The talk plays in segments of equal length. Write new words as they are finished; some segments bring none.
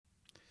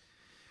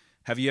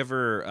Have you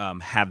ever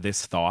had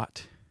this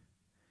thought?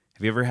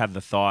 Have you ever had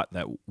the thought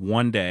that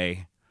one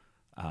day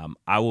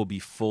I will be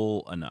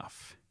full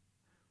enough,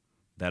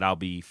 that I'll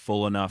be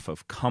full enough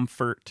of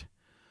comfort,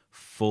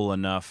 full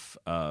enough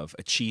of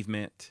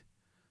achievement,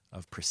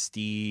 of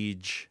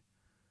prestige,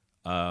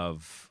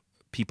 of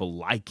people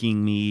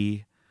liking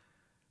me,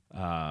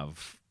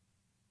 of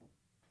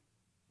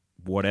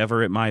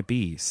whatever it might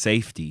be,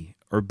 safety,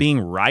 or being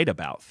right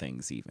about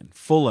things, even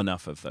full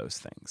enough of those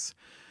things?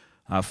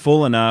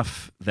 Full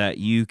enough that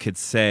you could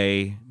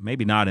say,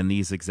 maybe not in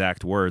these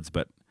exact words,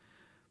 but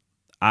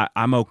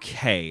I'm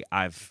okay.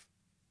 I've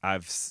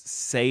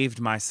saved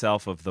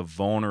myself of the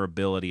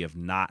vulnerability of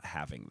not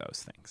having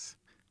those things.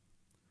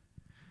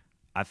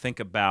 I think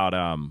about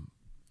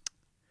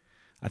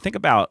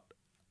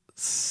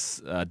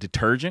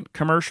detergent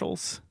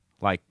commercials,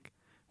 like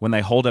when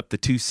they hold up the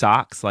two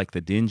socks, like the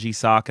dingy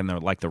sock and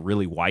the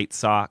really white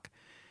sock,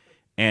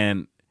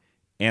 and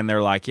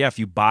they're like, yeah, if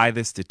you buy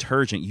this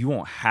detergent, you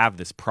won't have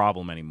this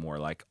problem anymore.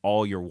 Like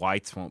all your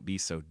whites won't be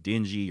so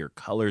dingy, your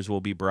colors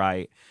will be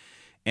bright.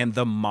 And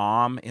the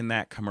mom in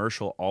that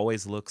commercial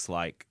always looks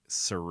like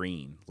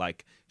serene,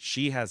 like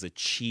she has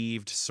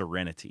achieved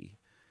serenity.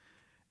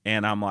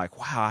 And I'm like,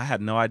 wow, I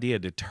had no idea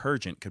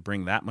detergent could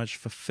bring that much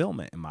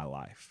fulfillment in my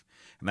life.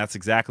 And that's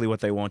exactly what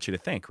they want you to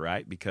think,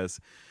 right? Because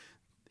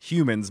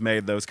humans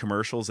made those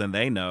commercials and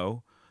they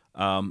know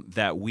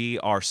that we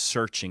are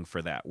searching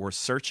for that. We're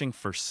searching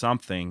for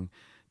something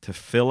to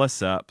fill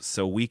us up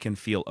so we can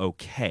feel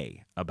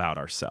okay about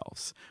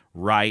ourselves,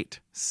 right,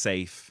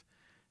 safe,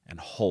 and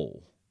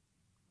whole.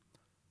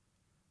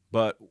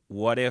 But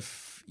what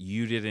if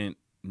you didn't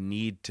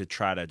need to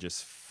try to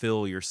just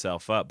fill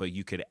yourself up, but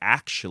you could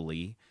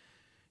actually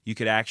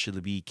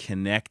be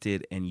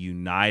connected and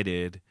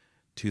united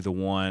to the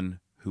one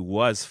who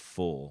was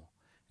full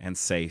and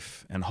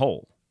safe and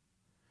whole?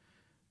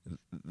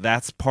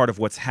 That's part of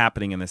what's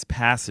happening in this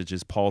passage.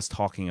 Is Paul's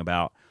talking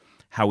about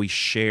how we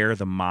share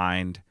the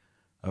mind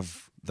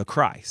of the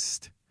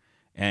Christ.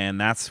 And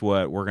that's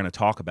what we're going to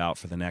talk about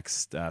for the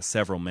next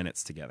several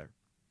minutes together.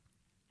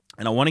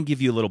 And I want to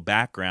give you a little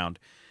background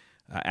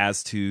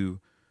as to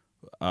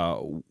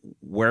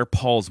where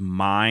Paul's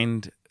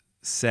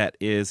mindset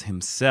is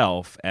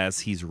himself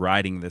as he's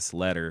writing this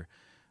letter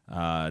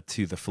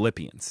to the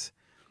Philippians.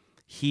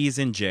 He's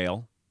in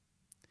jail,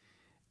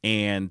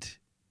 and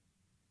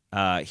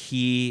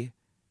he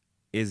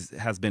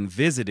has been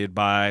visited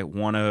by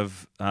one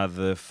of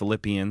the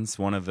Philippians,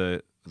 one of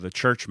the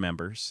church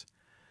members,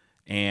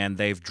 and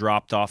they've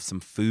dropped off some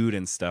food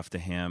and stuff to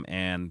him.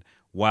 And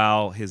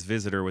while his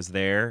visitor was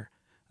there,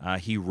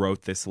 he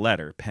wrote this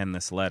letter, penned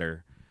this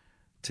letter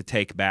to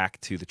take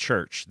back to the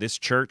church. This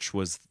church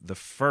was the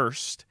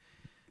first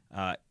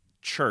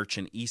church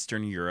in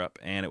Eastern Europe,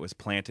 and it was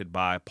planted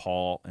by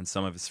Paul and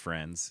some of his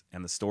friends,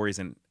 and the story's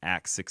in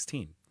Acts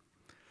 16.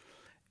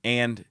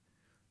 And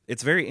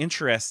it's very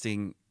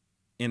interesting,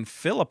 in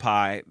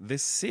Philippi,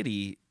 this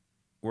city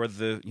where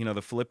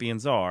the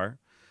Philippians are,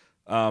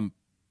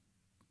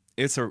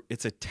 it's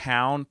a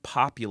town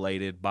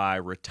populated by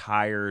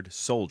retired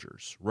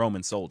soldiers,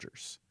 Roman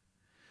soldiers.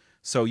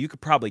 So you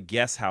could probably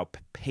guess how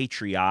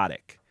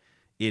patriotic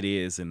it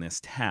is in this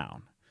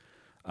town.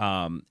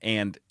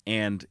 And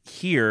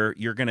here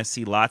you're going to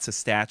see lots of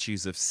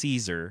statues of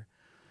Caesar,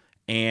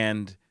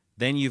 and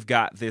then you've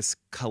got this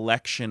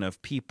collection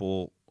of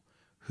people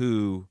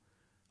who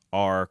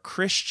are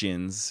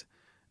Christians,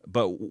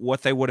 but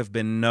what they would have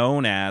been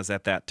known as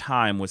at that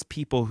time was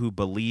people who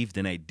believed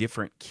in a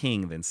different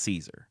king than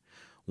Caesar,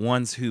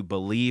 ones who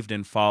believed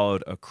and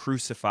followed a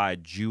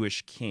crucified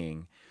Jewish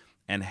king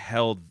and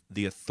held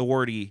the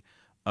authority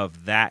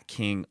of that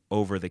king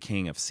over the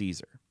king of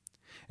Caesar.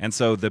 And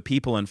so the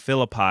people in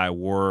Philippi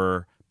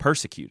were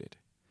persecuted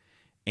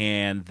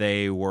and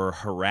they were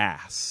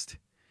harassed.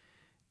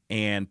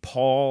 And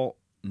Paul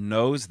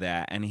knows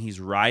that, and he's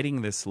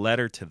writing this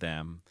letter to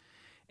them,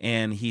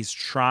 and he's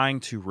trying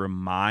to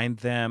remind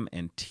them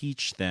and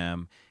teach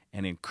them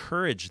and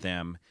encourage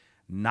them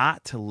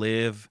not to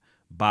live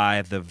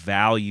by the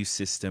value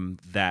system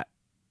that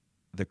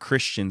the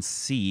Christians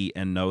see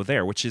and know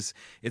there, which is,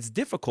 it's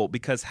difficult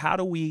because how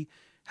do we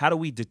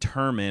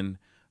determine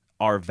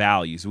our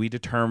values? We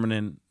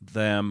determine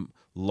them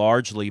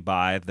largely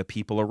by the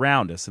people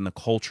around us and the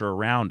culture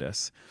around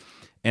us.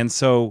 And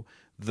so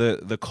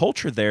the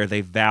culture there, they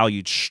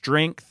valued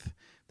strength,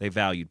 they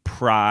valued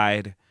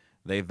pride,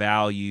 they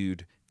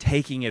valued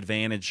taking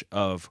advantage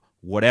of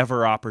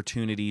whatever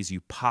opportunities you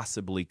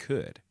possibly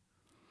could.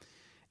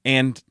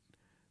 And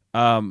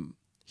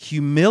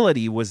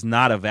humility was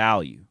not a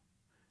value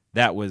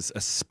that was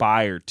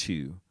aspired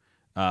to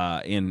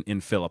in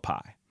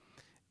Philippi.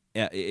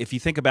 If you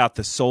think about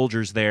the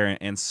soldiers there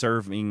and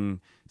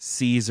serving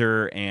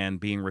Caesar and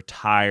being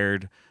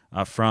retired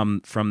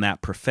from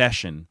that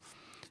profession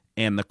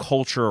and the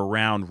culture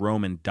around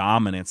Roman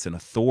dominance and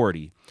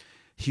authority,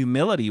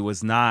 humility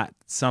was not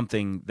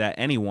something that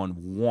anyone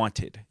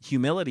wanted.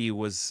 Humility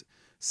was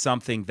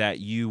something that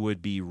you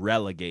would be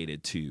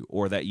relegated to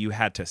or that you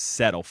had to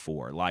settle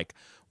for. Like,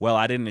 well,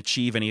 I didn't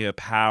achieve any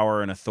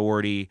power and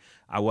authority.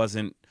 I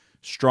wasn't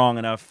strong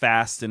enough,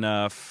 fast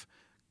enough,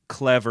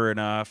 clever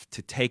enough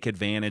to take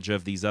advantage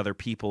of these other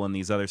people in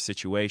these other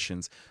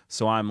situations.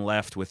 So I'm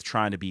left with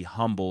trying to be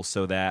humble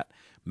so that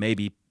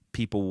maybe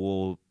people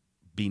will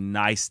be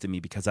nice to me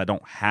because I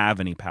don't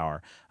have any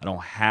power. I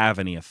don't have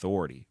any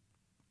authority.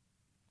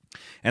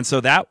 And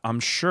so that,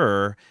 I'm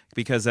sure,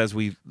 because as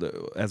we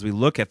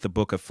look at the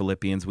book of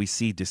Philippians, we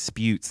see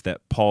disputes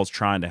that Paul's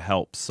trying to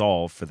help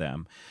solve for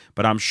them.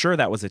 But I'm sure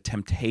that was a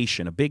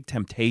temptation, a big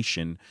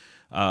temptation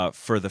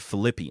for the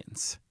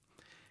Philippians.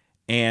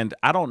 And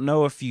I don't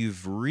know if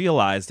you've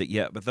realized it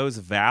yet, but those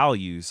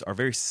values are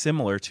very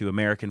similar to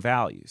American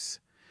values.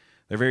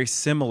 They're very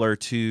similar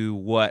to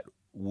what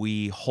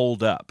we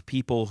hold up.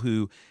 People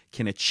who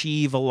can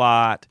achieve a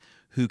lot,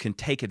 who can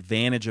take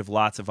advantage of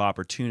lots of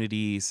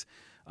opportunities.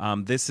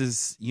 This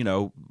is,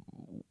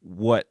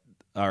 what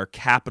our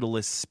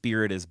capitalist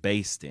spirit is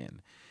based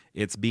in.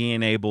 It's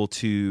being able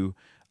to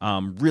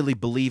really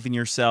believe in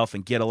yourself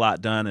and get a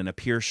lot done and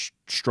appear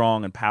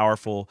strong and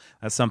powerful.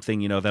 That's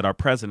something, that our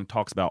president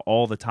talks about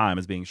all the time,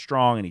 as being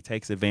strong, and he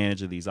takes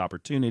advantage of these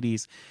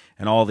opportunities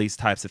and all these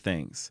types of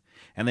things.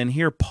 And then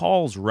here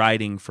Paul's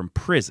writing from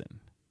prison,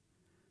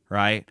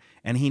 right?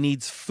 And he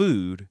needs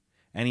food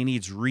and he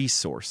needs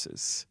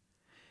resources.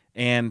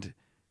 And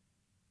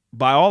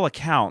by all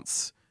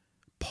accounts,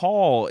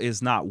 Paul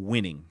is not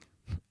winning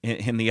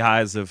in the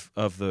eyes of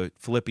the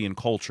Philippian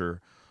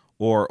culture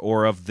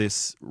or of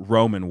this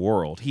Roman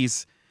world.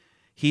 He's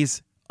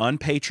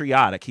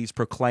unpatriotic. He's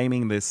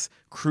proclaiming this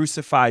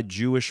crucified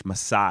Jewish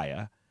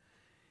Messiah.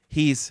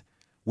 He's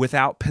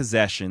without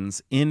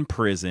possessions, in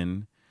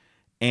prison,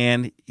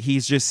 and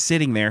he's just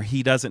sitting there.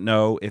 He doesn't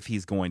know if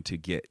he's going to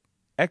get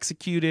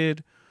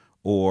executed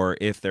or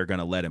if they're going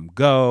to let him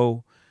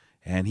go.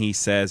 And he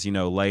says,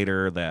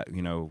 later that,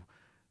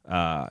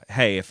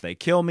 hey, if they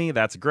kill me,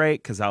 that's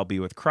great because I'll be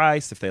with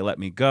Christ. If they let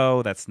me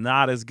go, that's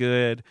not as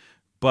good,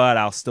 but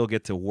I'll still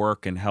get to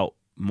work and help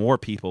more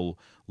people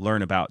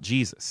learn about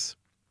Jesus.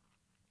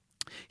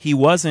 He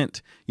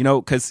wasn't,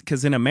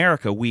 because in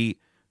America, we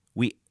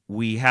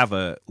have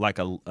a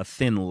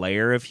thin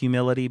layer of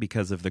humility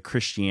because of the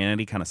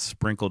Christianity kind of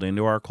sprinkled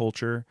into our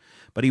culture.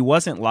 But he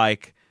wasn't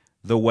like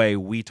the way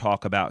we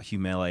talk about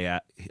humility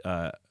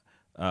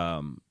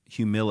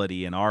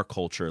in our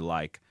culture,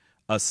 like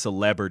a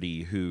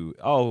celebrity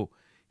who,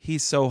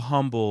 he's so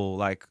humble.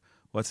 Like,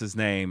 what's his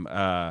name?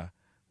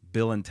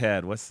 Bill and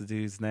Ted. What's the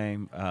dude's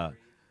name?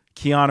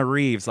 Keanu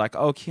Reeves. Like,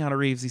 Keanu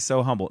Reeves, he's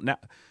so humble. Now,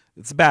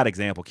 it's a bad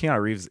example. Keanu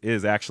Reeves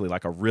is actually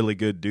like a really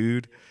good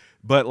dude.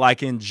 But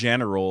like in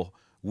general,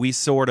 we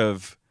sort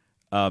of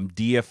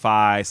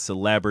deify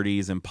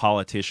celebrities and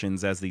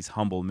politicians as these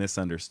humble,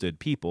 misunderstood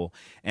people.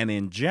 And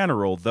in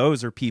general,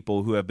 those are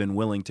people who have been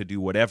willing to do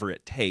whatever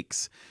it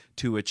takes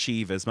to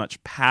achieve as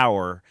much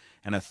power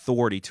and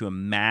authority, to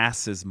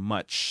amass as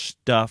much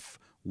stuff,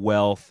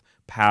 wealth,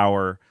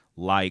 power,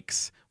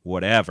 likes,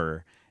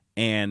 whatever.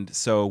 And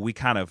so we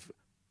kind of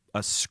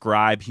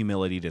ascribe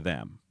humility to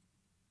them.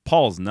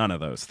 Paul's none of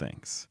those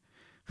things.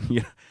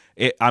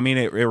 It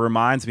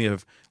reminds me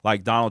of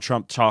like Donald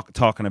Trump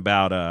talking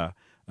about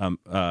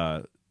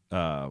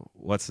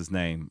what's his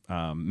name?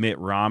 Mitt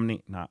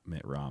Romney, not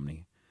Mitt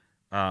Romney.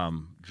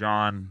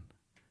 John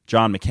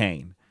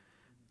McCain.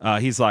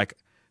 He's like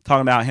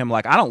talking about him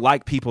like, I don't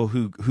like people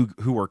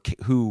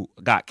who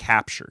got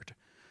captured.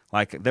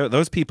 Like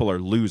those people are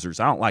losers.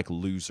 I don't like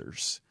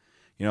losers.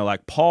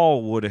 Like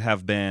Paul would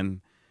have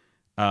been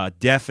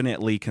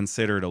definitely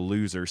considered a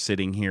loser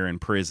sitting here in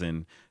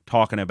prison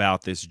talking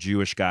about this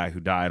Jewish guy who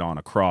died on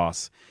a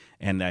cross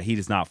and that he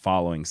is not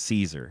following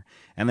Caesar.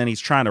 And then he's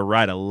trying to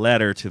write a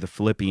letter to the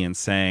Philippians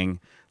saying,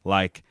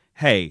 like,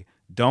 hey,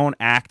 don't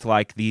act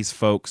like these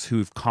folks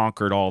who've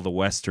conquered all the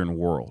Western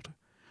world.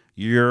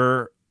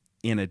 You're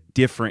in a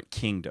different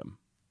kingdom.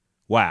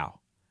 Wow.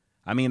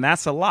 I mean,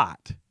 that's a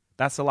lot.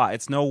 That's a lot.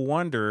 It's no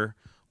wonder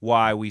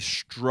why we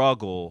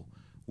struggle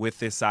with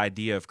this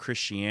idea of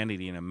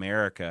Christianity in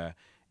America,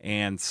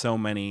 and so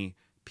many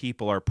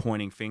people are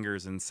pointing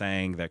fingers and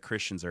saying that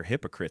Christians are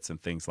hypocrites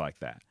and things like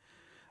that.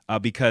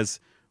 Because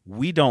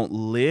we don't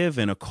live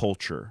in a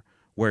culture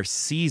where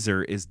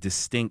Caesar is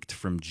distinct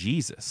from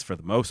Jesus for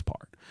the most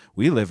part.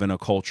 We live in a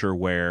culture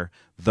where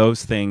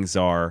those things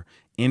are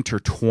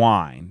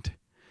intertwined,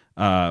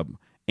 and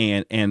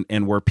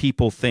where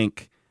people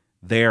think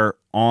they're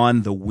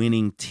on the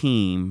winning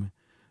team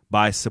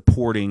by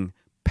supporting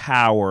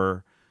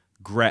power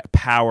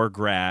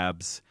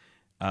grabs,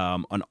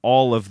 on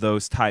all of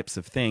those types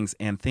of things,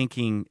 and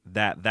thinking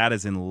that that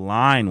is in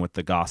line with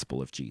the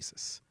gospel of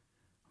Jesus.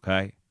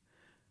 Okay?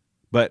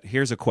 But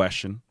here's a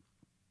question.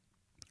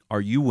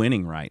 Are you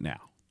winning right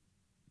now?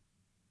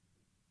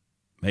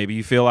 Maybe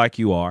you feel like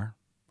you are.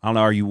 I don't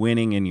know. Are you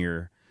winning in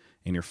your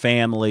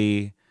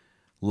family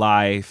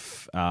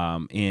life,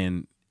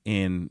 in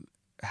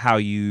how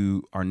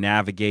you are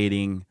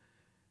navigating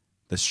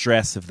the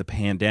stress of the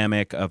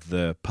pandemic, of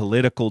the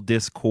political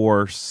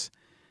discourse,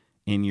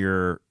 in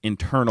your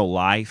internal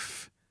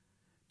life,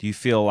 do you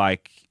feel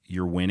like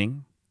you're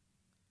winning?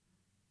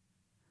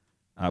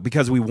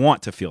 Because we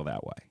want to feel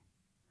that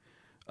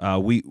way.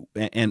 We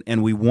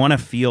want to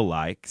feel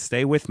like,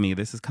 stay with me,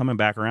 this is coming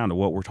back around to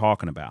what we're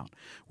talking about.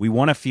 We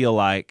want to feel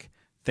like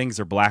things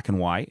are black and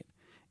white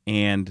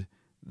and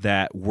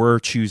that we're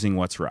choosing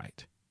what's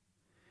right.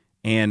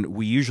 And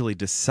we usually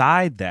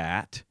decide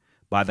that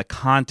by the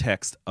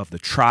context of the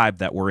tribe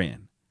that we're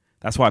in.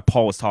 That's why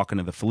Paul was talking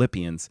to the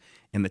Philippians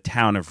in the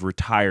town of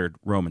retired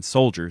Roman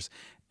soldiers,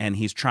 and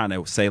he's trying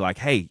to say like,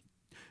 hey,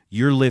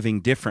 you're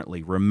living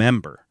differently,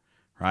 remember,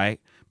 right?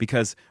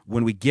 Because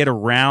when we get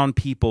around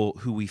people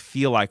who we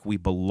feel like we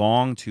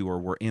belong to or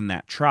we're in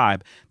that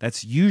tribe,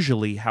 that's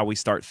usually how we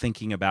start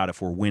thinking about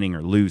if we're winning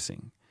or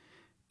losing,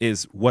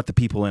 is what the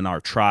people in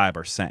our tribe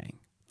are saying.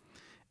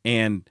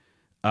 And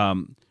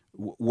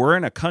we're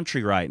in a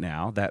country right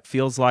now that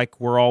feels like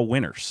we're all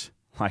winners,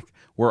 like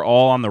we're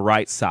all on the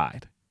right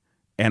side,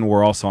 and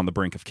we're also on the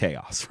brink of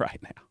chaos right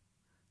now.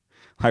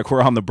 Like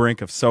we're on the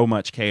brink of so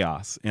much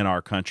chaos in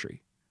our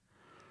country.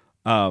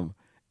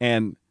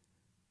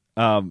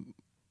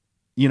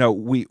 You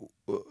know,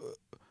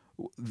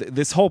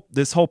 this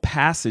whole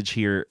passage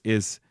here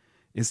is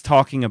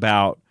talking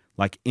about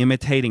like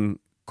imitating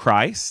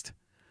Christ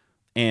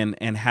and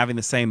having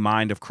the same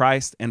mind of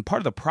Christ. And part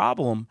of the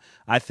problem,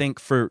 I think,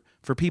 for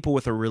people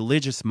with a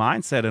religious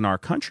mindset in our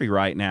country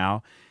right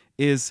now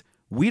is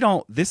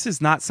this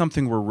is not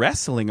something we're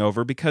wrestling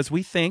over because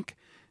we think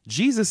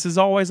Jesus is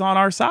always on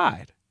our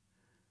side.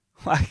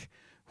 Like,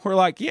 we're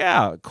like,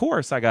 yeah, of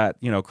course I got,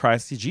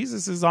 Christ.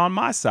 Jesus is on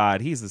my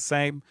side. He's the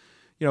same,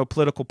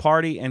 political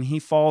party, and he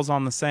falls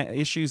on the same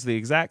issues the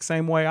exact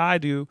same way I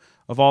do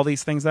of all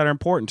these things that are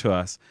important to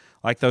us.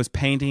 Like those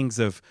paintings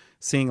of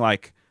seeing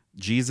like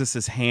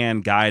Jesus's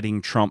hand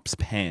guiding Trump's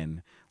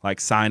pen,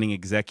 like signing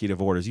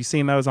executive orders. You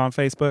seen those on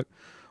Facebook?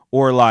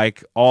 Or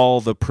like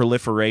all the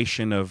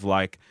proliferation of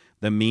like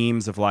the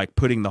memes of like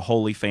putting the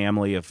Holy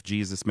Family of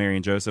Jesus, Mary,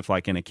 and Joseph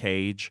like in a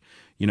cage,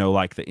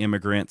 like the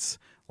immigrants,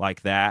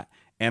 like that.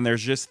 And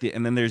there's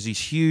and then there's these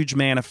huge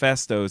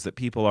manifestos that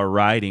people are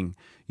writing,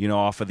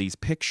 off of these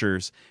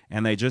pictures,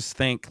 and they just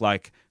think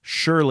like,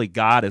 surely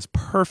God is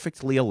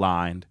perfectly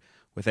aligned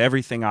with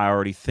everything I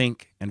already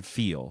think and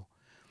feel.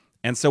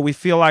 And so we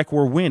feel like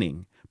we're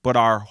winning, but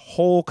our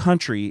whole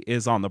country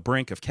is on the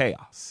brink of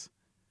chaos.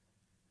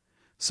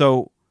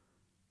 So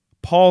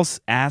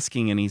Paul's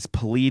asking and he's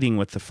pleading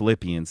with the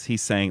Philippians.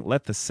 He's saying,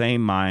 let the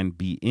same mind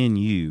be in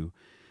you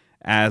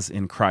as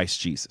in Christ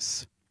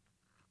Jesus.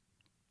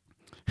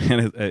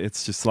 And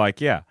it's just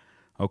like, yeah,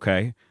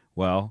 okay,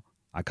 well,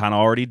 I kind of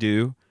already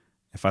do.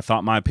 If I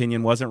thought my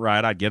opinion wasn't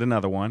right, I'd get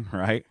another one,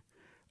 right?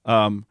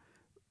 And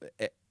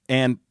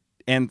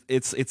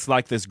it's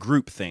like this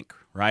group think,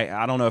 right?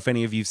 I don't know if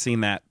any of you've seen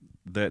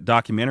the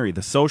documentary,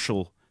 The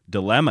Social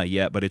Dilemma,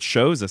 yet, but it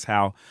shows us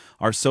how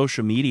our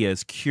social media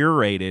is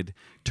curated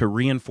to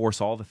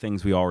reinforce all the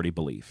things we already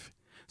believe,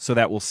 so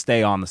that we'll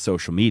stay on the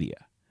social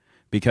media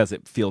because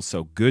it feels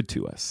so good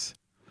to us.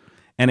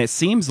 And it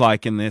seems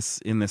like in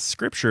this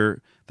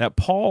scripture that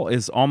Paul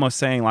is almost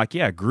saying like,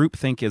 yeah,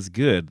 groupthink is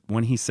good,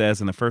 when he says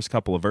in the first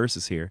couple of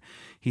verses here,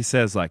 he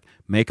says like,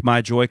 make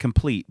my joy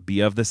complete, be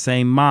of the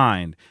same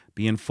mind,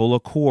 be in full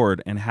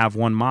accord, and have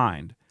one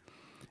mind.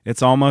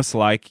 It's almost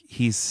like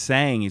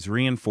he's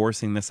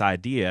reinforcing this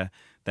idea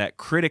that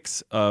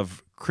critics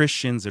of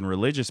Christians and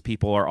religious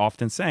people are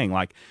often saying,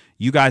 like,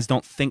 you guys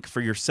don't think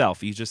for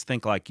yourself. You just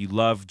think like you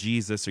love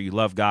Jesus or you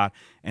love God,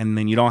 and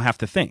then you don't have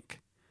to think.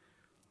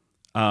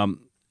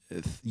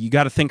 You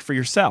got to think for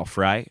yourself,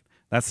 right?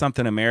 That's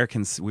something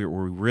Americans, we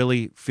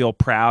really feel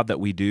proud that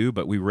we do,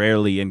 but we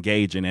rarely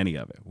engage in any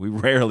of it. We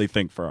rarely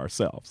think for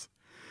ourselves.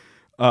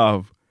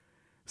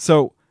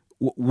 So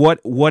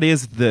what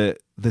is the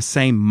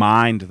same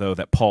mind, though,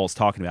 that Paul's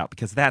talking about?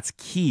 Because that's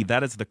key.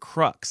 That is the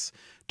crux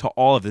to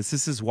all of this.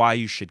 This is why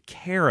you should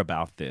care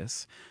about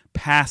this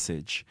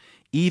passage,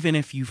 even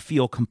if you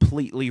feel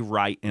completely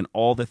right in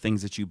all the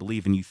things that you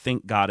believe and you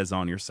think God is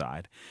on your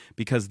side.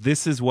 Because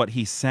this is what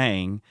he's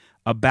saying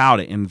about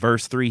it. In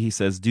verse 3, he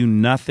says, do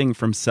nothing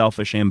from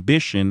selfish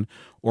ambition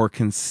or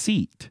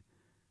conceit,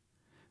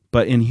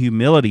 but in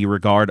humility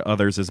regard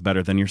others as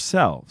better than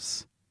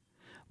yourselves.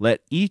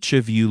 Let each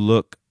of you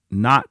look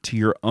not to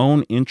your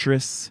own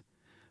interests,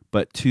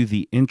 but to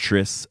the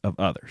interests of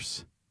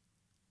others.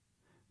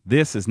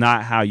 This is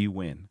not how you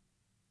win.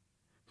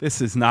 This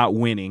is not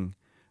winning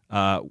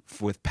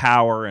with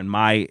power and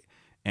might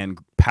and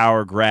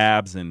power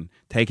grabs and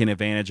taking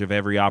advantage of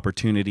every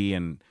opportunity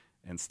and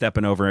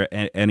stepping over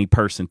any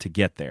person to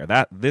get there.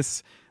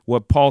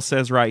 What Paul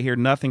says right here,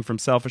 nothing from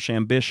selfish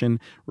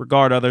ambition,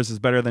 regard others as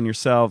better than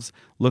yourselves,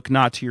 look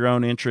not to your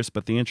own interests,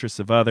 but the interests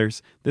of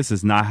others. This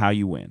is not how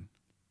you win.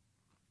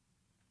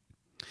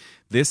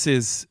 This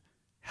is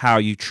how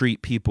you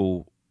treat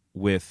people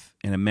with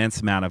an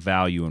immense amount of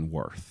value and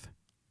worth.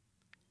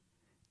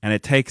 And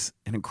it takes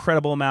an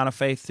incredible amount of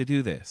faith to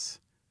do this.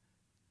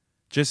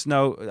 Just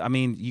know,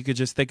 you could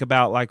just think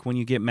about like when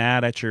you get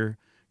mad at your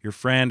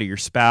friend or your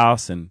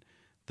spouse and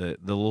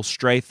the little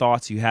stray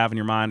thoughts you have in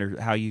your mind, or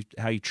how you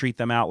treat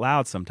them out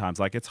loud sometimes.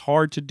 Like, it's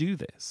hard to do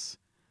this.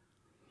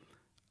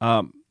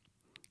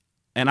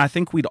 And I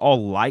think we'd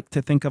all like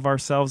to think of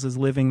ourselves as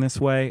living this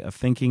way, of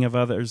thinking of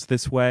others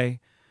this way.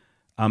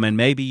 And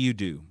maybe you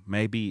do.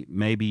 Maybe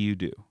you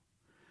do.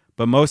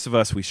 But most of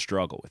us, we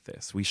struggle with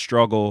this. We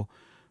struggle.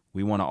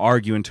 We want to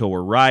argue until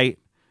we're right.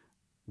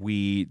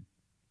 We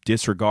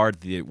disregard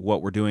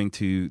what we're doing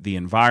to the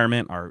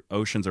environment. Our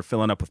oceans are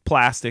filling up with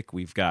plastic.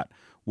 We've got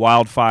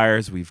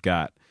wildfires. We've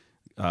got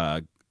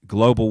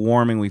global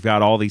warming. We've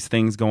got all these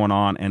things going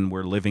on, and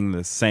we're living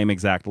the same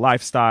exact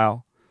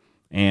lifestyle.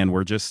 And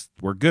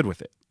we're good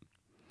with it.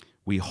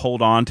 We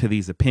hold on to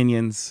these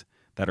opinions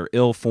that are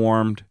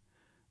ill-formed,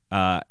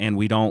 and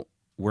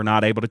we're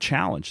not able to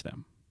challenge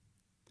them.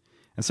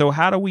 And so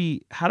how do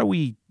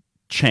we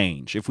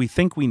change? If we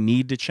think we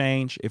need to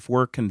change, if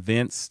we're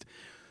convinced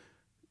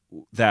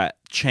that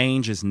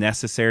change is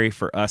necessary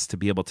for us to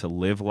be able to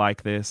live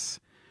like this,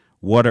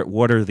 what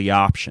are the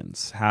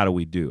options? How do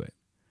we do it?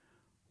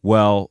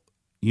 Well,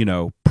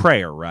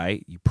 prayer,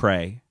 right? You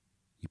pray,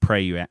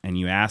 and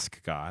you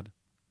ask God.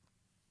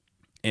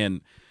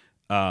 And,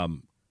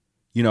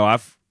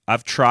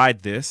 I've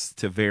tried this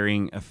to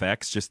varying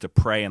effects, just to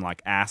pray and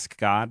like ask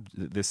God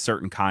this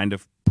certain kind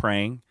of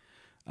praying.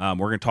 We're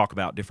going to talk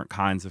about different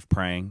kinds of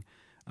praying.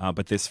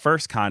 But this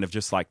first kind of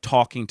just like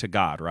talking to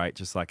God, right?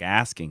 Just like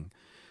asking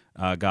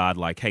God,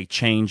 like, hey,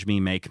 change me,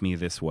 make me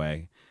this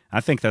way.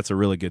 I think that's a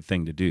really good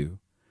thing to do.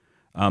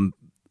 Part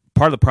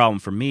of the problem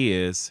for me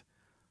is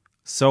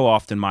so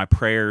often my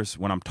prayers,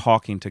 when I'm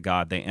talking to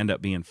God, they end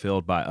up being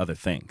filled by other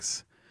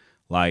things.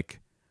 Like,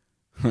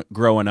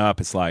 growing up,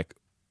 it's like,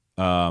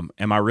 am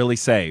I really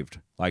saved?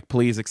 Like,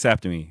 please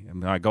accept me.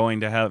 Am I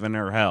going to heaven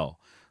or hell?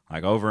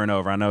 Like, over and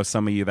over. I know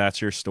some of you,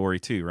 that's your story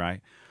too,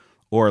 right?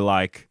 Or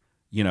like,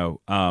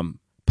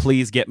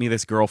 please get me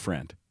this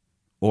girlfriend,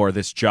 or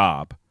this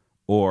job,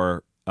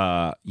 or,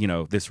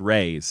 this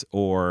raise,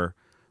 or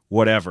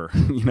whatever,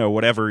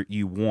 whatever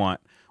you want,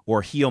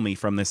 or heal me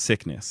from this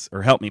sickness,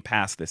 or help me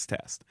pass this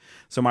test.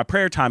 So my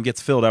prayer time gets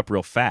filled up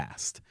real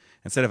fast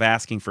instead of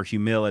asking for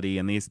humility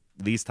and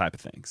these type of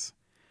things.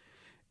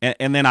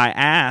 And then I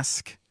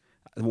ask,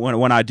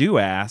 when I do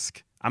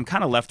ask, I'm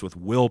kind of left with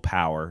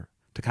willpower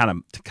to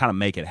kind of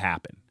make it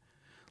happen.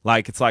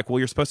 Like, it's like, well,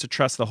 you're supposed to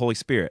trust the Holy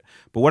Spirit.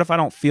 But what if I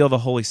don't feel the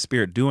Holy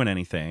Spirit doing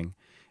anything?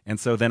 And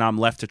so then I'm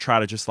left to try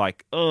to just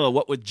like, oh,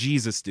 what would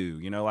Jesus do?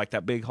 Like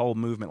that big whole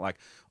movement, like,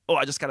 oh,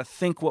 I just got to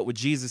think, what would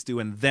Jesus do?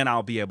 And then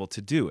I'll be able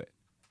to do it.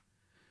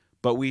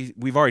 But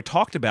we've already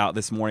talked about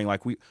this morning,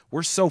 like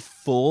we're so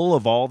full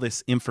of all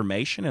this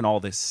information and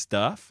all this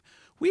stuff.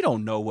 We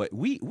don't know what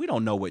we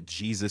don't know what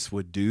Jesus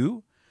would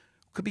do,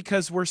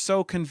 because we're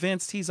so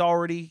convinced he's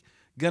already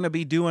going to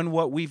be doing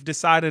what we've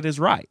decided is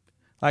right.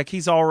 Like,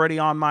 he's already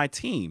on my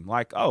team.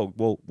 Like, oh,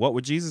 well, what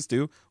would Jesus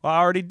do? Well, I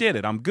already did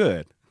it. I'm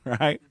good,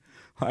 right?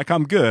 Like,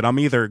 I'm good. I'm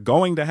either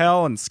going to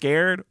hell and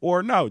scared,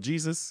 or no,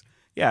 Jesus,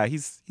 yeah,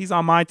 he's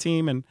on my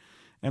team, and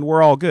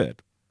we're all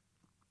good.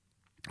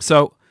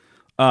 So,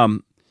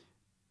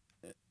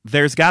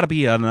 there's got to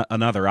be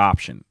another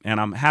option, and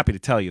I'm happy to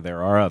tell you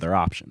there are other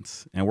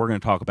options, and we're going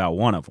to talk about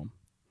one of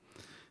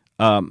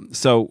them.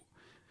 So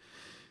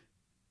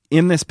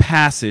in this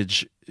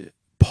passage,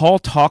 Paul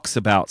talks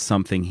about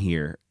something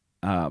here.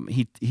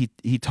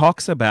 He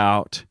talks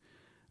about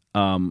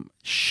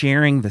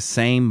sharing the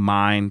same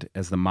mind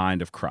as the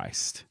mind of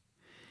Christ,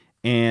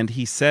 and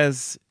he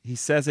says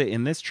it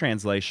in this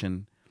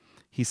translation.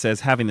 He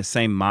says having the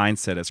same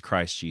mindset as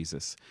Christ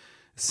Jesus.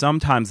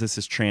 Sometimes this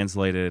is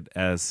translated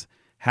as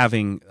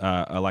having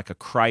like a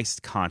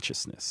Christ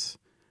consciousness,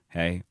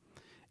 okay?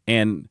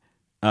 And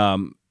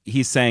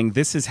he's saying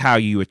this is how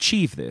you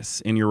achieve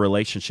this in your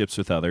relationships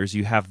with others.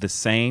 You have the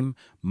same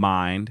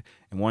mind,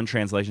 and one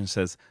translation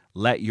says,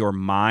 let your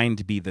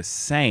mind be the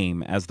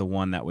same as the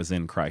one that was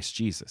in Christ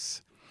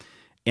Jesus.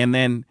 And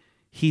then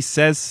he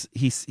says,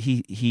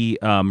 he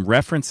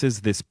references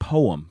this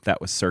poem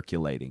that was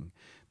circulating,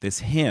 this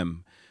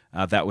hymn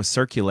that was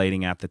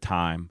circulating at the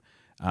time.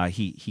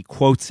 He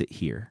quotes it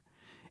here.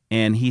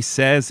 And he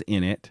says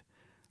in it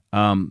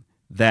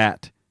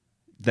that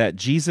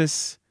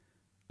Jesus,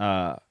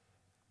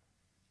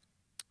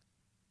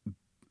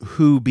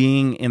 who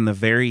being in the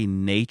very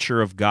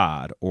nature of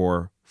God,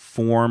 or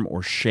form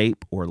or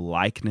shape or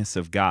likeness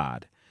of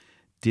God,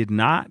 did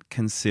not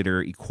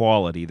consider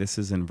equality, this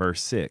is in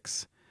verse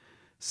 6,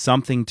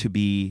 something to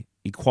be,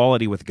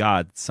 equality with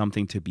God,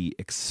 something to be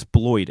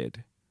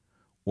exploited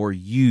or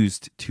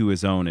used to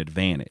his own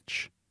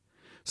advantage.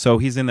 So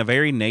he's in the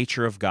very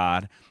nature of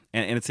God.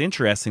 And it's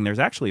interesting, there's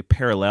actually a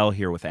parallel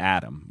here with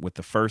Adam, with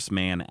the first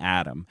man,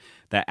 Adam,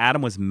 that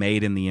Adam was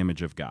made in the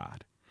image of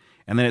God.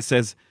 And then it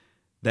says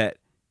that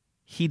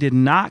he did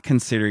not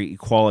consider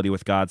equality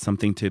with God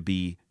something to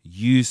be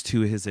used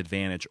to his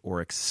advantage or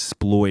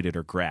exploited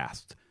or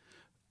grasped.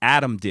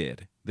 Adam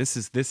did. This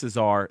is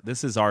our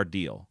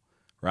deal,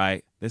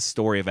 right? This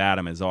story of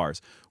Adam is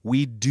ours.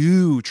 We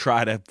do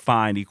try to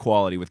find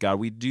equality with God.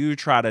 We do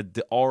try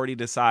to already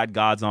decide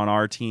God's on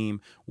our team.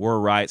 We're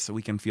right, so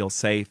we can feel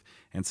safe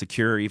and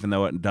secure, even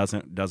though it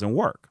doesn't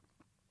work.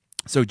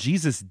 So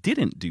Jesus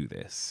didn't do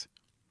this.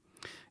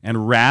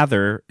 And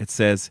rather, it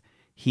says,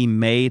 he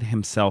made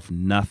himself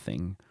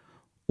nothing,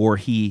 or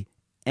he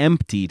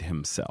emptied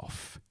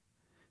himself,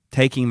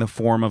 taking the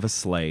form of a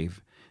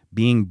slave,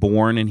 being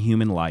born in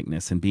human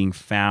likeness, and being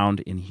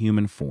found in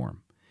human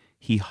form.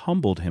 He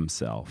humbled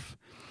himself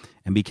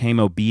and became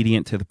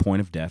obedient to the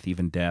point of death,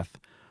 even death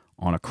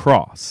on a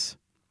cross.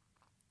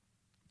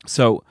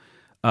 So,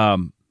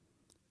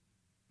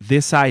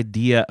 this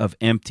idea of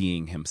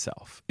emptying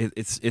himself,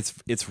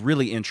 it's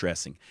really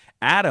interesting.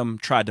 Adam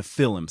tried to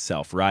fill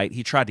himself, right?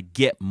 He tried to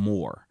get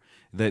more.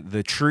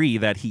 The tree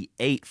that he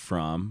ate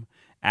from,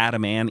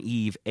 Adam and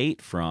Eve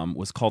ate from,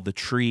 was called the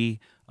tree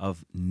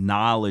of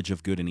knowledge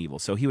of good and evil.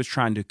 So he was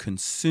trying to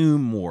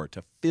consume more,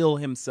 to fill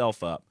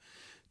himself up,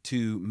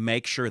 to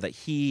make sure that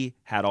he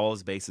had all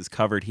his bases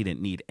covered. He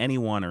didn't need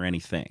anyone or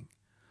anything.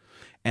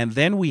 And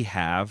then we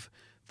have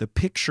the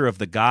picture of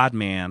the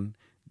God-man,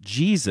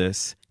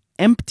 Jesus,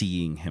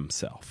 emptying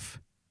himself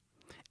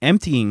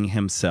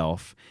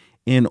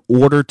in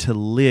order to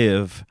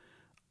live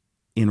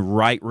in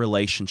right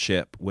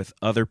relationship with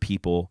other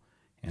people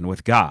and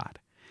with God.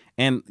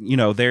 And, you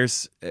know, if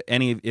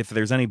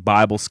there's any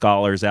Bible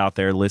scholars out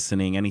there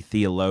listening, any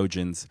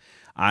theologians,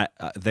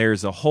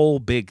 there's a whole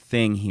big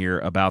thing here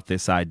about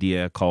this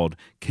idea called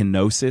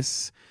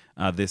kenosis,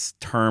 this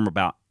term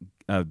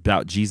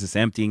about Jesus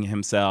emptying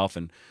himself,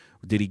 and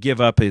did he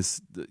give up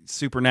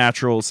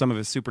some of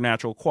his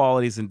supernatural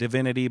qualities and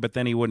divinity, but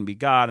then he wouldn't be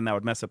God, and that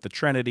would mess up the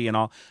Trinity and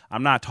all.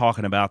 I'm not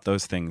talking about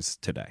those things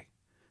today.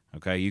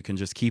 Okay, you can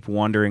just keep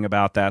wondering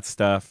about that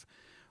stuff.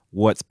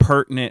 What's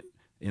pertinent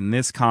in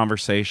this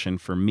conversation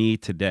for me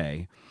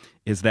today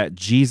is that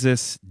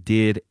Jesus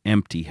did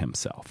empty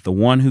himself, the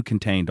one who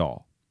contained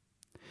all.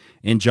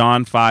 In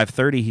John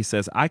 5:30, he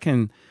says, I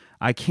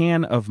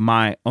can of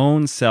my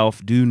own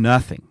self do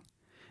nothing.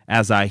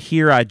 As I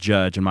hear, I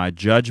judge, and my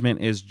judgment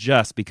is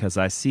just, because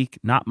I seek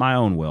not my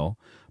own will,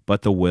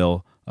 but the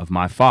will of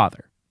my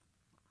Father,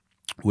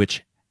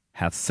 which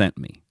hath sent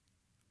me.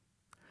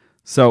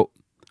 So,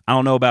 I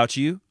don't know about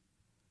you,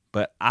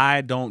 but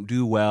I don't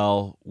do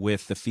well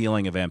with the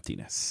feeling of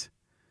emptiness.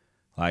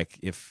 Like,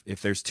 if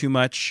there's too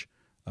much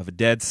of a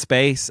dead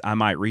space, I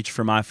might reach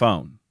for my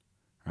phone,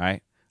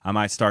 right? I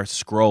might start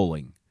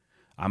scrolling.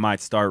 I might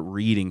start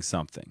reading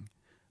something.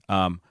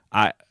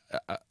 I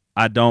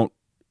don't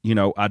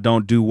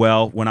do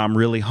well when I'm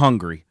really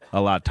hungry.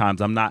 A lot of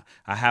times I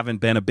haven't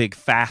been a big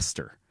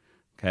faster.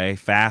 Okay.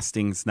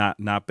 Fasting's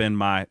not been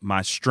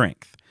my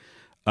strength.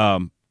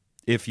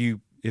 If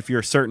you're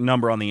a certain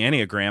number on the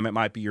Enneagram, it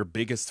might be your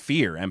biggest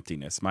fear.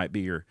 Emptiness might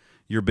be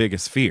your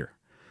biggest fear.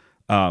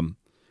 I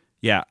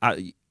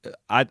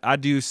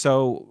do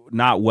so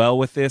not well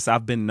with this.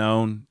 I've been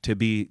known to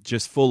be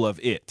just full of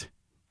it.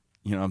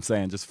 You know what I'm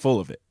saying? Just full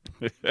of it.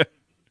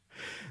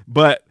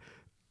 But,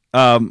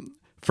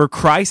 for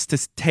Christ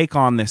to take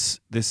on this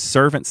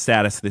servant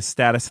status, this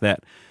status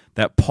that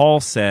Paul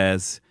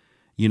says,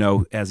 you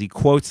know, as he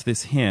quotes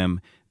this hymn,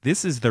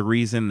 this is the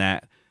reason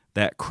that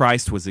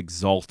Christ was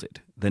exalted,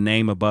 the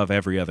name above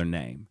every other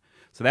name.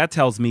 So that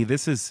tells me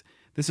this is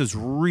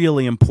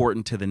really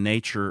important to the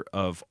nature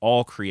of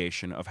all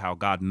creation, of how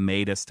God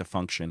made us to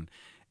function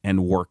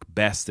and work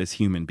best as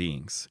human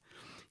beings.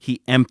 He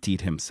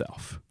emptied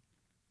himself.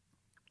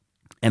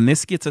 And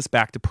this gets us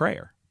back to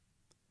prayer.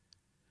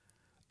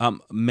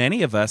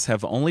 Many of us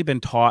have only been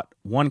taught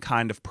one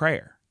kind of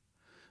prayer,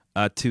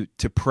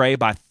 to pray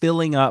by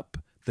filling up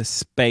the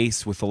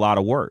space with a lot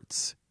of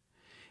words.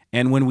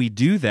 And when we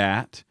do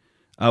that,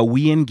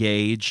 we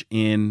engage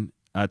in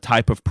a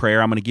type of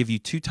prayer. I'm going to give you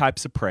two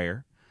types of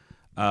prayer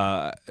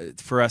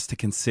for us to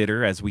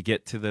consider as we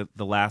get to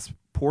the last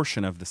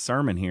portion of the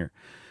sermon here.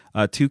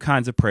 Two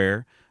kinds of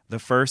prayer. The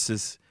first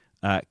is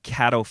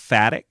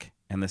kataphatic,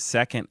 and the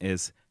second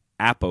is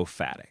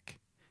apophatic.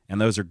 And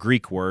those are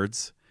Greek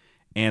words.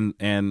 And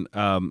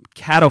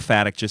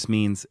kataphatic just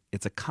means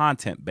it's a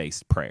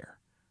content-based prayer,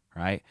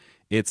 right?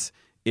 It's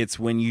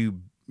when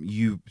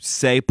you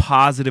say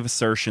positive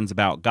assertions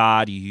about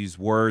God. You use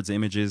words,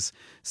 images,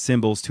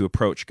 symbols to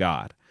approach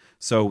God.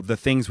 So the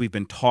things we've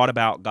been taught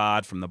about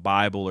God from the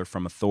Bible or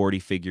from authority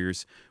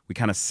figures, we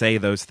kind of say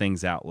those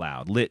things out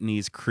loud.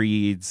 Litanies,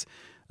 creeds,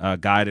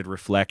 guided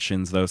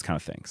reflections, those kind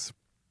of things.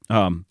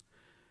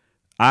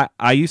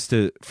 I used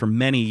to, for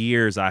many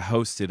years, I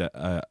hosted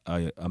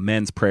a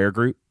men's prayer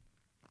group.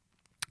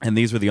 And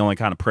these were the only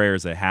kind of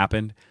prayers that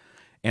happened.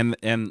 And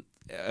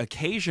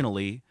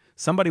occasionally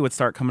somebody would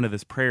start coming to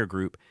this prayer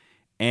group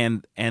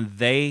and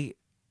they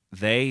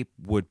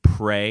would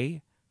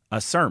pray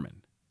a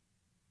sermon.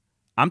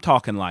 I'm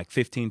talking like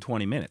 15,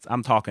 20 minutes.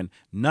 I'm talking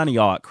none of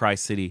y'all at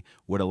Christ City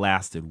would have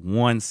lasted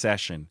one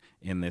session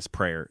in this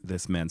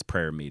men's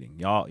prayer meeting.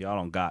 Y'all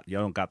don't got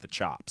the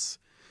chops.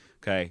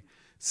 Okay.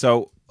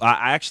 So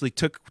I actually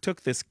took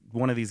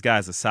one of these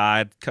guys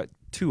aside,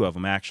 two of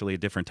them actually at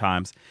different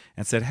times,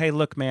 and said, "Hey,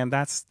 look, man,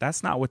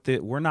 that's not what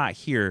we're not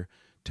here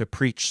to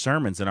preach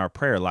sermons in our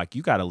prayer. Like,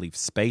 you got to leave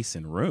space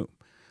and room.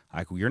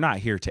 Like, you're not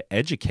here to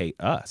educate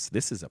us.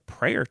 This is a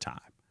prayer time."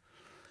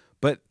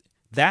 But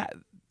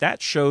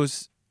that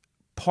shows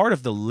part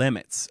of the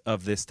limits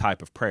of this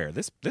type of prayer.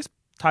 This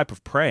type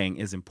of praying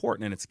is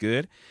important and it's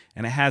good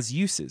and it has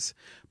uses.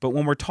 But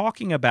when we're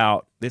talking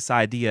about this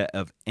idea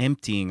of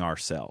emptying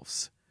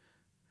ourselves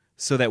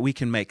so that we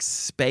can make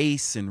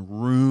space and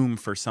room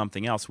for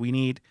something else, we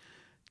need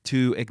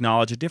to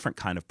acknowledge a different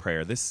kind of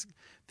prayer. This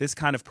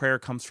kind of prayer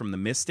comes from the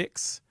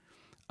mystics.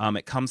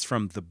 It comes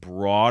from the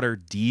broader,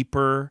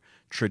 deeper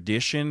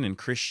tradition in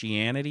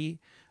Christianity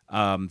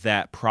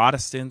that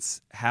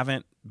Protestants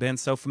haven't been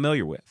so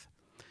familiar with.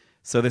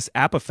 So this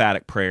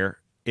apophatic prayer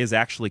is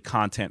actually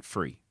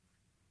content-free.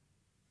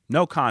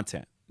 No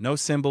content, no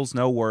symbols,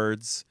 no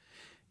words.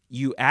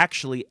 You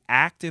actually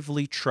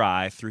actively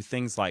try through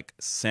things like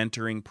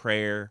centering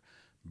prayer,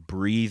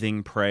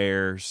 breathing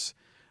prayers,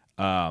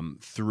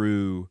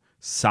 through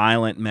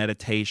silent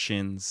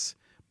meditations,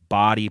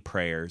 body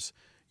prayers.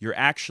 You're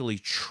actually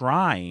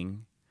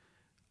trying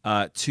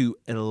to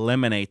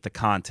eliminate the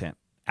content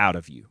out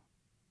of you.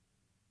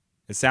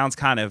 It sounds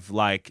kind of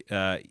like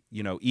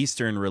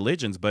Eastern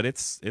religions, but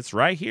it's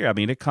right here. I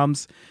mean, it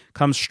comes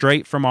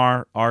straight from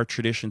our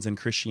traditions in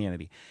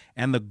Christianity.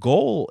 And the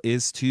goal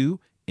is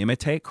to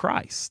imitate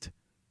Christ,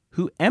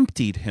 who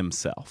emptied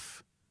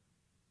himself.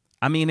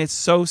 I mean, it's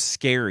so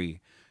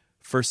scary.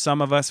 For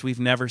some of us, we've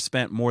never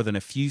spent more than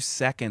a few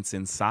seconds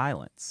in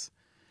silence.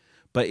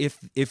 But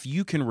if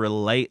you can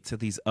relate to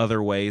these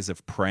other ways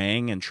of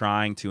praying and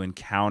trying to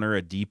encounter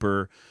a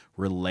deeper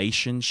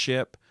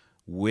relationship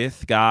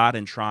with God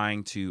and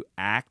trying to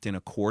act in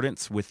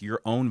accordance with your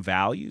own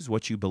values,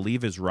 what you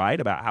believe is right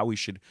about how we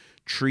should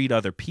treat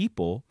other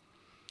people,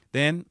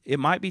 then it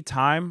might be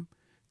time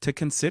to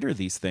consider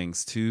these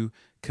things, to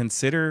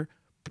consider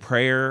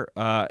prayer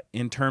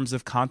in terms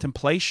of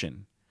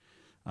contemplation,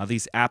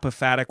 these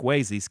apophatic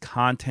ways, these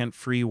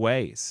content-free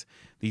ways,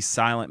 these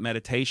silent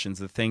meditations,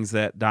 the things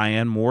that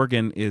Diane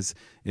Morgan is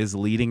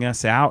leading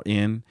us out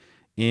in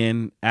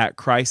at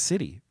Christ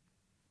City.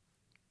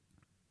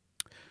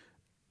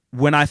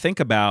 When I think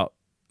about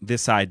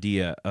this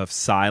idea of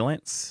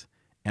silence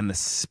and the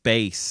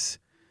space,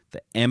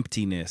 the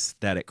emptiness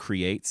that it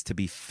creates to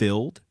be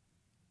filled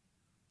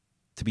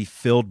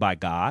by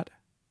God,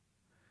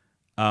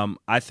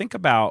 I think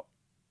about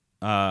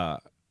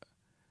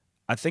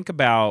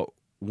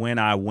when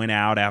I went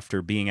out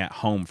after being at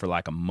home for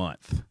like a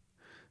month,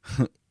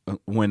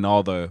 when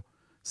all the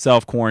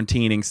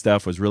self-quarantining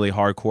stuff was really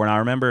hardcore. And I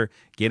remember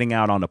getting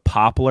out on a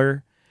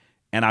Poplar,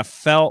 and I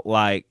felt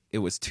like it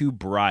was too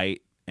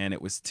bright, and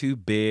it was too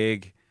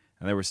big,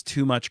 and there was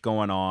too much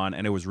going on,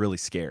 and it was really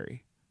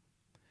scary.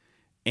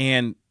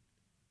 And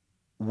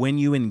when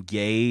you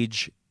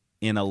engage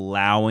in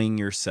allowing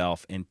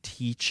yourself and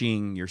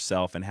teaching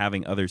yourself and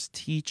having others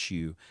teach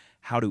you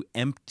how to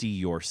empty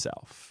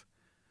yourself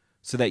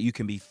so that you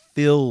can be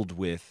filled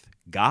with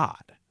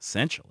God,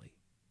 essentially,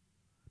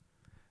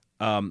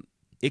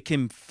 it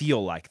can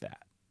feel like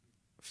that.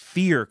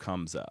 Fear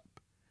comes up.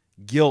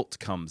 Guilt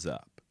comes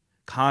up.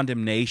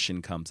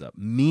 Condemnation comes up,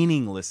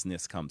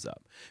 meaninglessness comes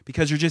up,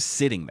 because you're just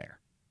sitting there.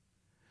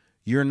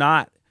 You're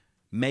not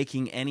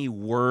making any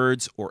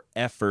words or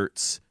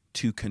efforts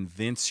to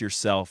convince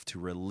yourself, to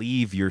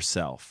relieve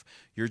yourself.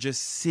 You're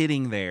just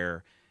sitting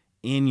there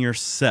in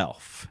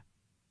yourself,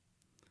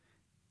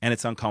 and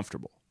it's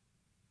uncomfortable.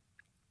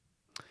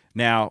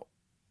 Now,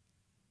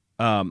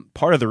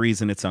 part of the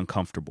reason it's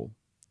uncomfortable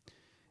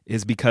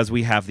is because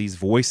we have these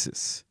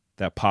voices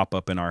that pop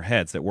up in our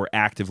heads that we're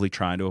actively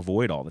trying to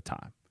avoid all the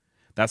time.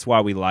 That's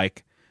why we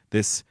like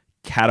this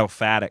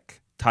cataphatic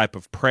type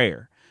of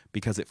prayer,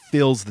 because it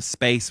fills the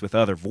space with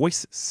other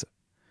voices.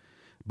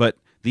 But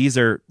these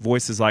are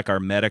voices like our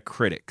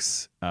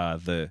metacritics,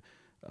 the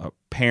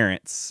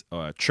parents,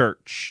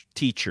 church,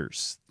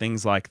 teachers,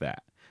 things like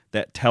that,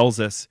 that tells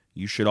us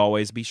you should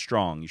always be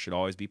strong, you should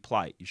always be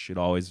polite, you should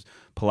always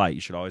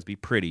be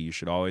pretty, you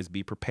should always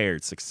be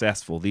prepared,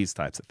 successful, these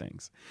types of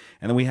things.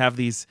 And then we have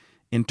these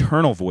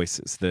internal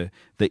voices, the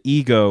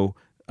ego,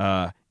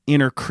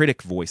 inner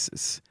critic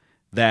voices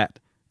that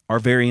are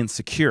very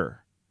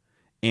insecure,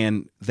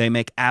 and they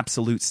make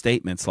absolute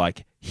statements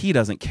like, he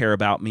doesn't care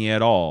about me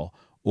at all,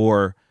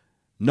 or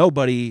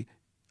nobody's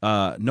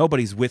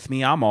with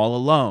me, I'm all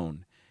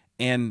alone.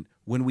 And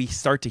when we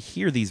start to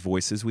hear these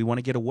voices, we want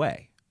to get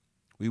away.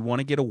 We want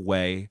to get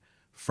away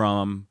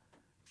from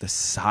the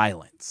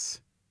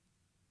silence.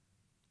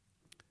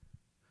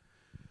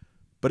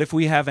 But if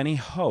we have any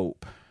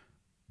hope,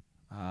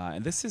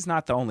 and this is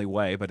not the only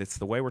way, but it's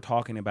the way we're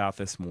talking about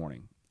this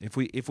morning. If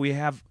we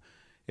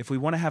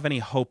want to have any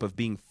hope of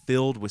being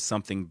filled with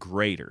something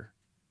greater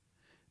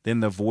than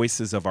the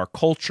voices of our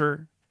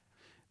culture,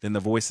 than the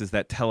voices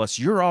that tell us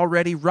you're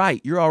already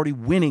right, you're already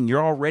winning,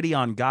 you're already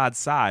on God's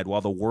side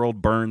while the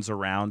world burns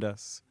around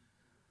us.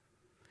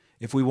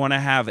 If we want to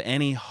have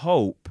any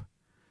hope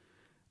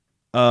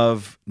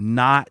of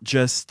not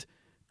just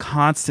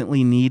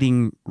constantly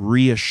needing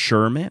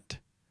reassurance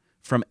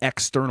from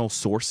external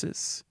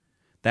sources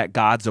that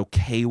God's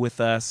okay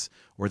with us,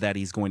 or that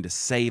he's going to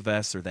save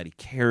us, or that he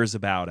cares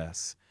about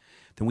us,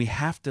 then we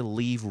have to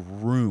leave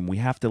room. We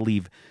have to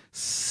leave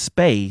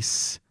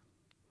space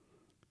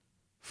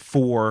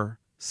for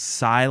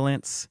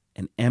silence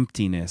and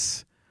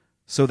emptiness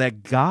so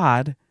that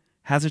God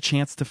has a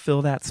chance to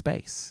fill that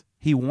space.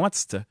 He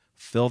wants to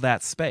fill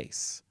that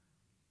space.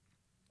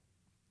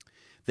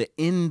 The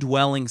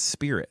indwelling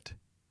Spirit,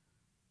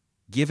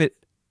 give it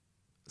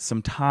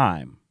some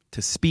time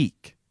to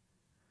speak.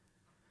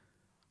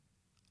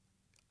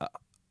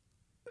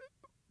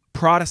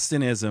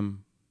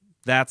 Protestantism,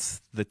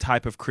 that's the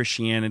type of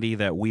Christianity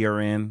that we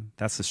are in.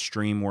 That's the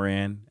stream we're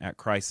in at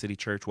Christ City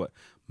Church, what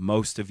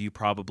most of you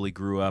probably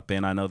grew up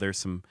in. I know there's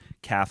some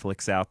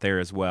Catholics out there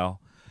as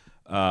well.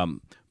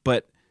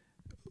 But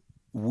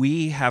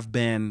we have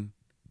been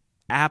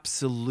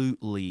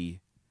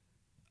absolutely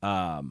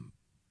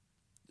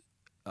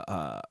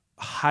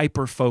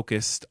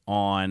hyper-focused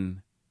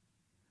on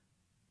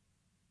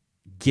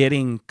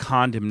getting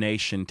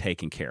condemnation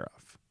taken care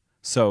of.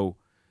 So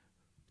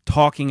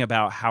talking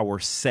about how we're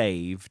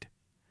saved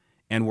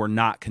and we're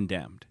not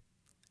condemned.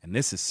 And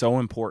this is so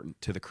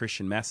important to the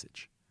Christian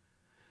message.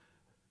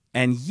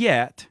 And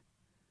yet,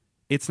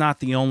 it's not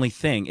the only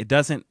thing. It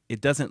doesn't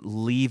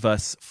leave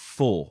us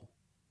full.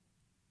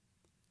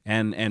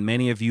 And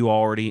many of you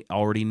already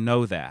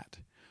know that.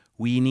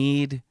 We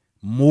need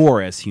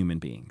more as human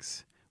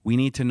beings. We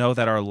need to know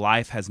that our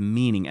life has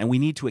meaning, and we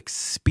need to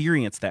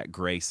experience that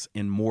grace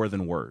in more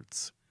than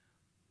words.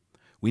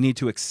 We need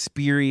to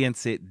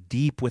experience it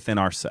deep within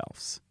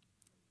ourselves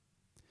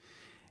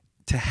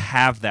to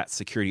have that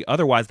security.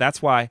 Otherwise,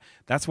 that's why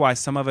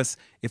some of us,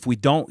 if we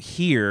don't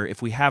hear, a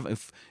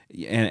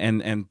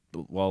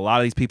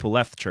lot of these people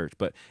left the church,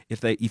 but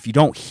if you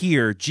don't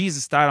hear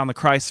Jesus died on the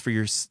cross for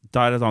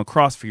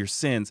your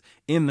sins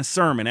in the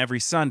sermon every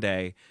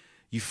Sunday,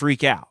 you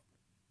freak out.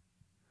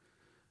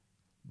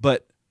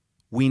 But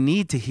we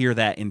need to hear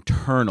that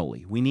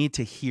internally. We need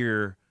to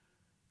hear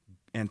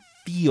and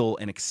feel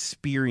and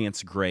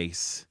experience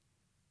grace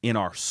in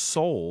our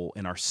soul,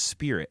 in our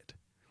spirit.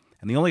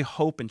 And the only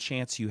hope and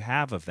chance you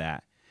have of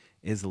that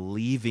is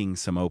leaving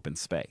some open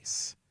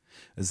space,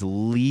 is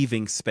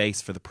leaving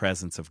space for the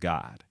presence of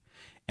God.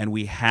 And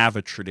we have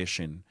a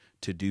tradition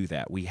to do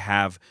that. We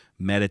have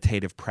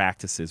meditative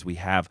practices. We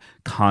have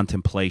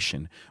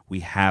contemplation. We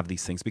have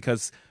these things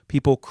because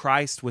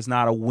Christ was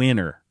not a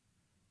winner,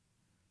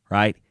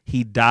 right?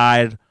 He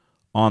died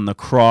on the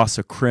cross,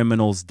 a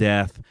criminal's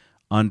death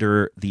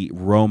under the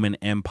Roman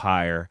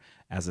Empire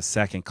as a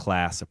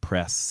second-class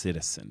oppressed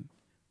citizen.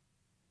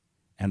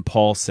 And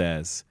Paul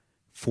says,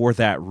 for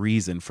that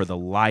reason, for the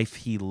life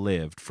he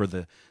lived, for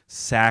the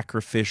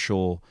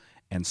sacrificial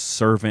and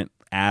servant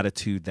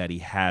attitude that he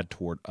had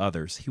toward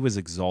others, he was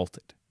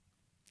exalted.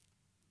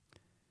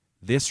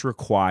 This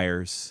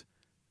requires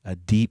a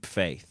deep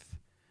faith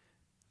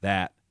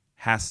that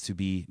has to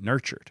be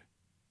nurtured.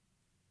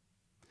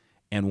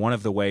 And one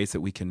of the ways that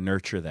we can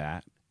nurture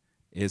that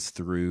is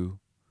through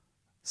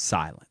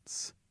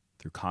silence,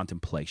 through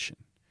contemplation,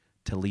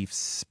 to leave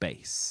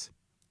space.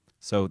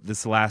 So this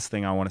is the last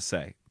thing I want to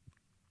say.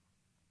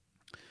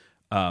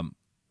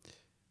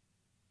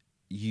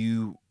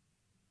 You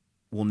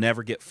will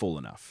never get full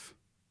enough.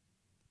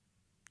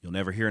 You'll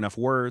never hear enough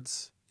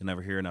words. You'll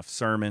never hear enough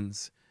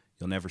sermons.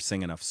 You'll never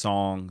sing enough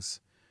songs.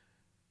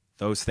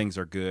 Those things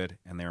are good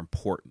and they're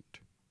important.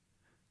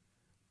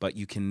 But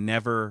you can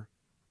never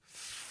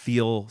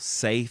feel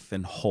safe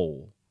and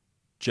whole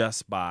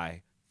just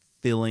by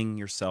filling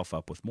yourself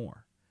up with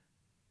more.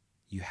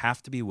 You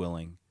have to be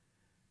willing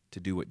to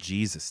do what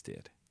Jesus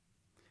did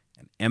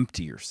and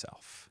empty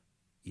yourself,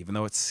 even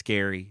though it's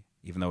scary,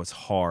 even though it's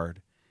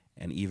hard,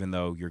 and even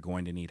though you're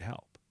going to need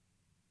help.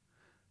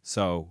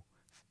 So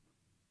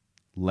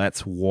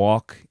let's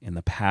walk in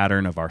the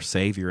pattern of our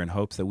Savior in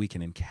hopes that we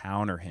can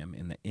encounter him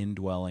in the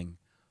indwelling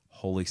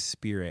Holy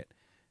Spirit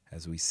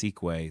as we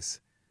seek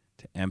ways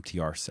to empty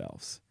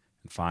ourselves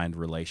and find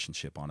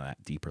relationship on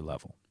that deeper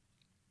level.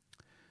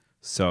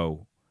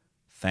 So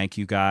thank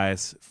you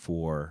guys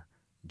for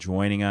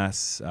joining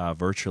us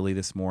virtually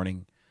this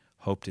morning.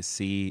 Hope to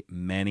see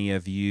many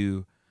of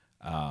you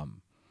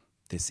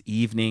this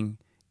evening.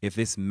 If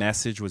this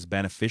message was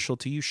beneficial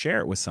to you, share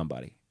it with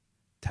somebody.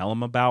 Tell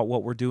them about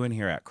what we're doing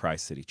here at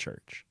Christ City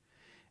Church.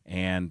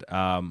 And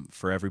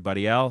for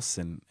everybody else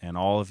and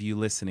all of you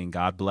listening,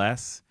 God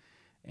bless,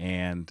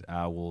 and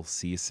we'll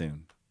see you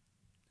soon.